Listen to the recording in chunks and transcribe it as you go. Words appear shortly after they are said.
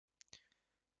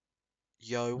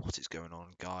Yo, what is going on,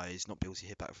 guys? Not Billsy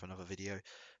here, back for another video.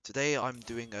 Today I'm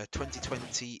doing a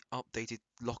 2020 updated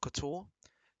locker tour.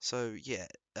 So yeah,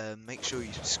 make sure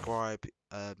you subscribe.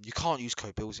 You can't use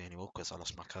code Billsy anymore because I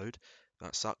lost my code.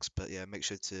 That sucks. But yeah, make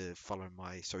sure to follow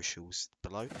my socials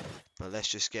below. But let's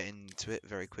just get into it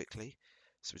very quickly.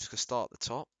 So we're just gonna start at the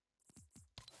top.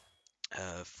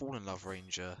 Fall in Love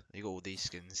Ranger. You got all these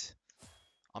skins.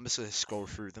 I'm just gonna scroll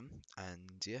through them,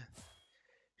 and yeah.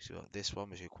 So this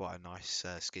one, which is quite a nice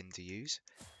skin to use.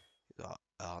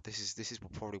 This is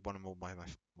probably one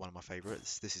of my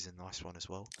favorites. This is a nice one as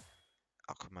well.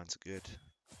 Aquaman's good.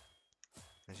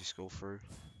 As you scroll through,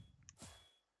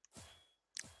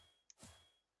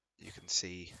 you can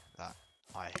see that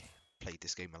I played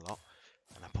this game a lot,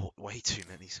 and I bought way too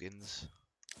many skins.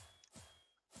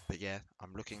 But yeah,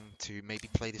 I'm looking to maybe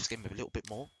play this game a little bit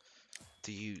more,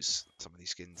 to use some of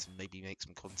these skins and maybe make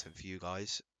some content for you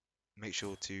guys. Make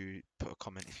sure to put a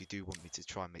comment if you do want me to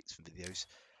try and make some videos.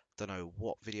 Don't know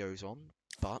what videos on,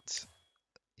 but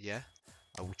yeah,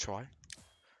 I will try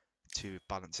to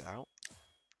balance it out.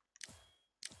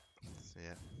 So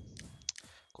yeah,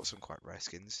 got some quite rare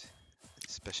skins,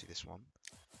 especially this one.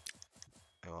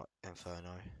 I got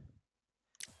Inferno,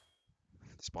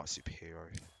 Spy Superhero,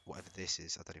 whatever this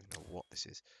is. I don't even know what this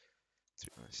is, to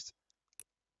be honest.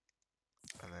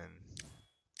 And then,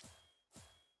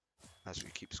 as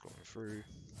we keep scrolling through,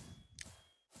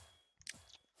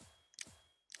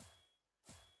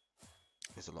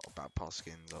 there's a lot of Battle Pass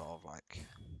skins, a lot of like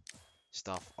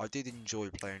stuff. I did enjoy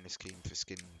playing this game for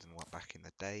skins and what back in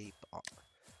the day, but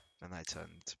then they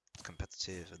turned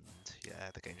competitive, and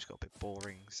yeah, the game's got a bit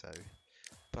boring. So,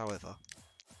 however,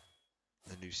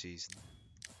 the new season,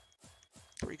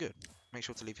 pretty good. Make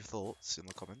sure to leave your thoughts in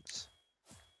the comments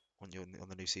on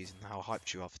the new season, how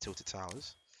hyped you are for Tilted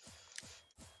Towers.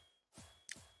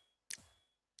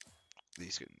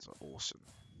 These skins are awesome.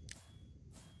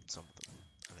 Some of them,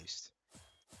 at least.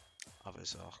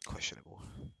 Others are questionable.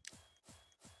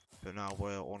 But now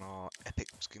we're on our epic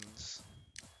skins.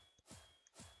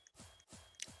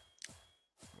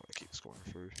 I'm gonna keep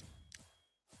scrolling through.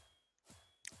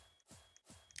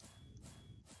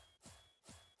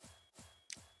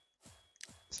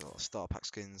 There's a lot of starter pack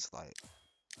skins, like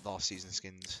last season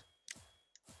skins.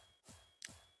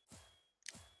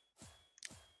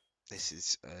 This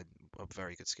is a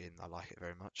very good skin. I like it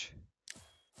very much.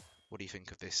 What do you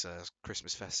think of this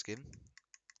Christmas Fest skin?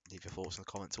 Leave your thoughts in the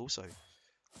comments also.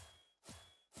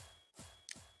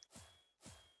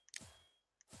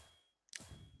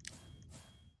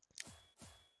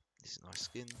 This is a nice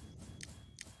skin.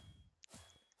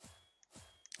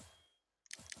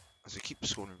 As we keep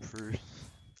scrolling through,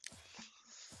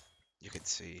 you can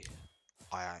see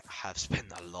I have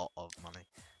spent a lot of money.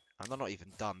 And I'm not even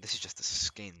done. This is just the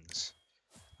skins.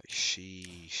 Like,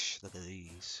 sheesh, look at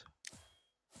these.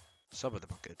 Some of them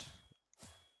are good.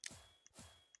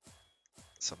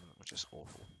 Some of them are just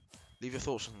awful. Leave your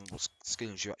thoughts on what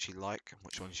skins you actually like and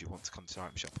which ones you want to come to our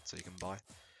item shop so you can buy.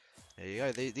 There you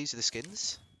go. These are the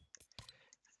skins.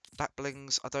 Back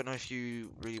blings. I don't know if you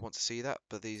really want to see that,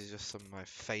 but these are just some of my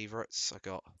favourites. I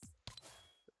got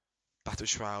Battle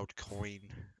Shroud, Coin,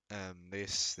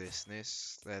 this, and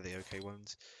this. They're the okay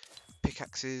ones.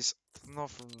 Pickaxes,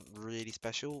 nothing really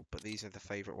special, but these are the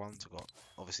favourite ones. I've got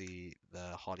obviously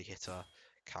the Hardy Hitter,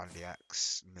 Candy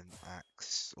Axe, Mint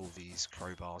Axe, all these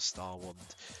crowbars, Star Wand.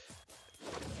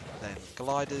 Then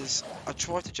gliders, I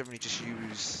try to generally just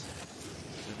use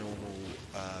the normal,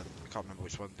 I can't remember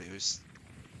which one, but it was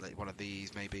like one of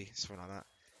these maybe, something like that.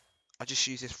 I just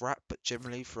use this wrap, but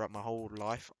generally throughout my whole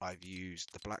life I've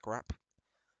used the black wrap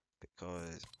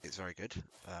because it's very good.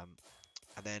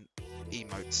 And then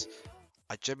emotes.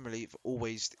 I generally have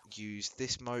always used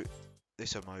this emote,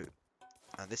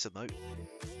 and this emote,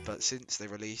 but since they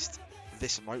released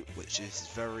this emote, which is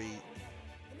very,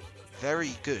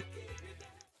 very good,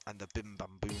 and the bim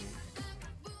bam boom.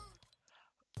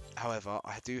 However,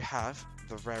 I do have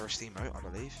the rarest emote, I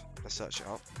believe. Let's search it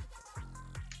up.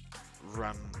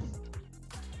 I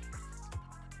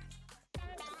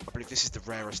believe this is the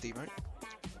rarest emote.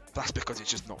 That's because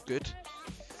it's just not good.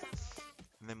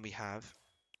 And then we have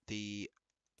the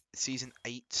Season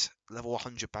 8 level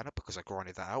 100 banner because I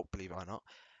grinded that out, believe it or not.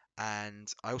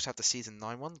 And I also have the Season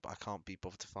 9 one, but I can't be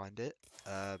bothered to find it.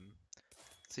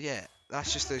 So yeah,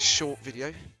 that's just a short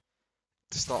video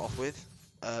to start off with.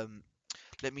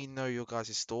 Let me know your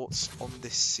guys' thoughts on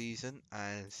this season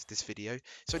and this video.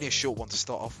 It's only a short one to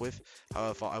start off with.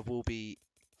 However, I will be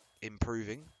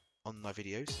improving on my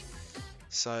videos.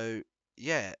 So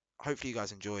yeah, hopefully you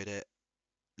guys enjoyed it.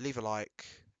 Leave a like.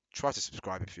 Try to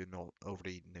subscribe if you're not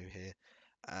already new here.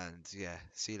 And yeah,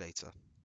 see you later.